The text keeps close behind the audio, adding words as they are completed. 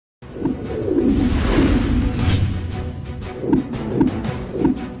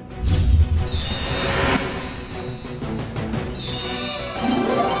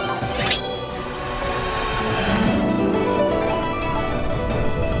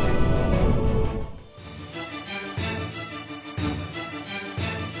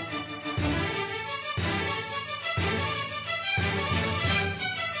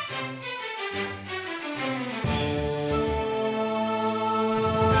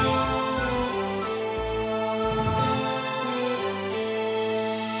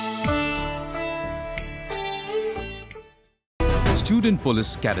Student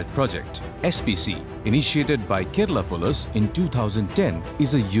Police Cadet Project, SPC, initiated by Kerala Police in 2010,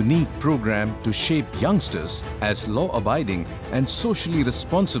 is a unique program to shape youngsters as law-abiding and socially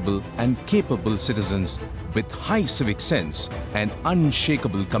responsible and capable citizens with high civic sense and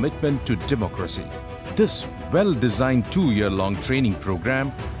unshakable commitment to democracy. This well-designed 2-year-long training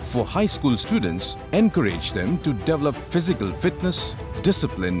program for high school students encouraged them to develop physical fitness,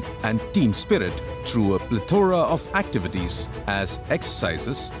 discipline and team spirit through a plethora of activities as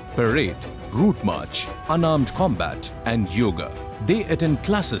exercises, parade, route march, unarmed combat and yoga. They attend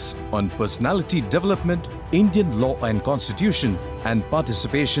classes on personality development, Indian law and constitution and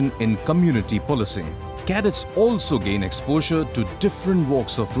participation in community policing. Cadets also gain exposure to different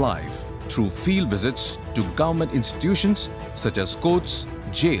walks of life through field visits to government institutions such as courts,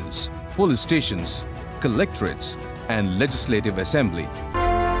 jails, police stations, collectorates and legislative assembly.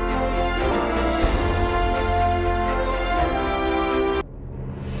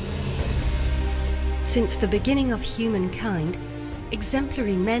 Since the beginning of humankind,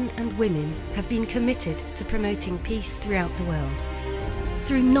 exemplary men and women have been committed to promoting peace throughout the world.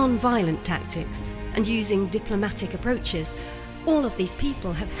 Through non-violent tactics and using diplomatic approaches, all of these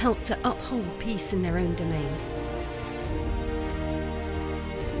people have helped to uphold peace in their own domains.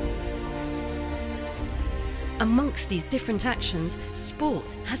 Amongst these different actions,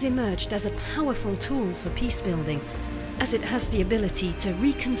 sport has emerged as a powerful tool for peace building, as it has the ability to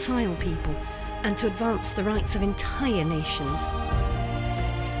reconcile people and to advance the rights of entire nations.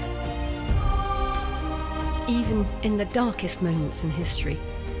 Even in the darkest moments in history,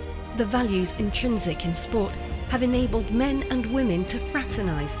 the values intrinsic in sport have enabled men and women to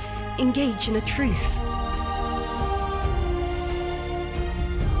fraternize, engage in a truce.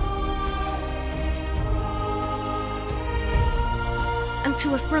 And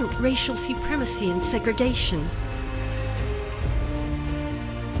to affront racial supremacy and segregation.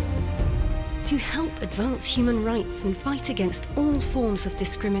 To help advance human rights and fight against all forms of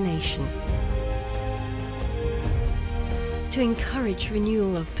discrimination. To encourage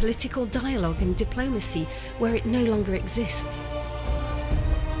renewal of political dialogue and diplomacy where it no longer exists.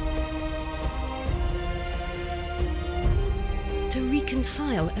 To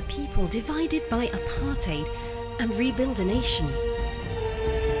reconcile a people divided by apartheid and rebuild a nation.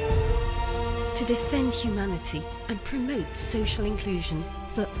 To defend humanity and promote social inclusion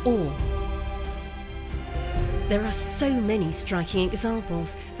for all. There are so many striking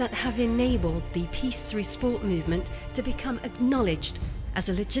examples that have enabled the Peace Through Sport movement to become acknowledged as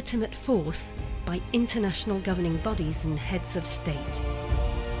a legitimate force by international governing bodies and heads of state.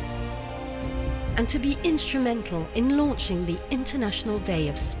 And to be instrumental in launching the International Day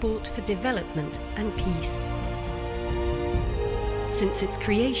of Sport for Development and Peace. Since its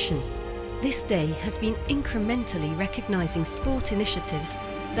creation, this day has been incrementally recognising sport initiatives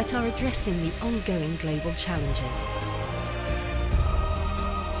that are addressing the ongoing global challenges.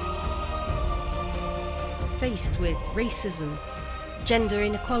 Faced with racism, gender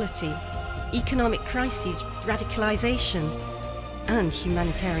inequality, economic crises, radicalisation, and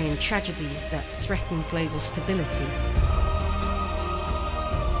humanitarian tragedies that threaten global stability.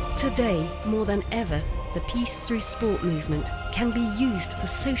 Today, more than ever, the Peace Through Sport movement can be used for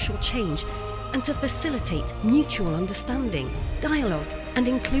social change and to facilitate mutual understanding, dialogue, and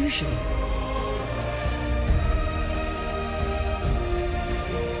inclusion.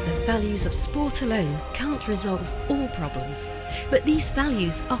 The values of sport alone can't resolve all problems, but these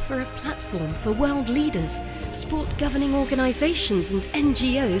values offer a platform for world leaders, sport governing organisations and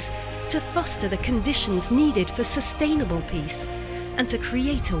NGOs to foster the conditions needed for sustainable peace and to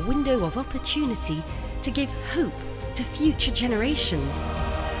create a window of opportunity to give hope to future generations.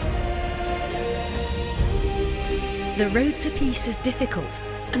 The road to peace is difficult,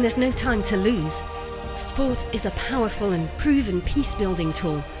 and there's no time to lose. Sport is a powerful and proven peace-building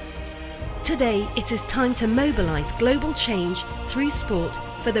tool. Today, it is time to mobilise global change through sport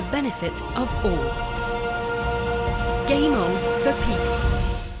for the benefit of all. Game on for peace.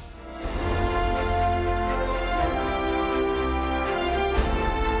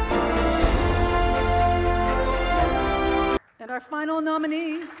 And our final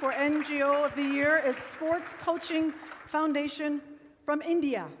nominee for NGO of the Year is Sports Coaching Foundation from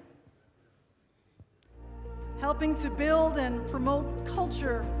India, helping to build and promote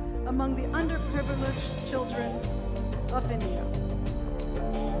culture among the underprivileged children of India.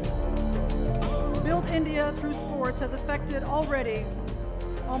 Build India through sports has affected already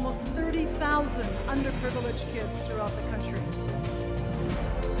almost 30,000 underprivileged kids throughout the country.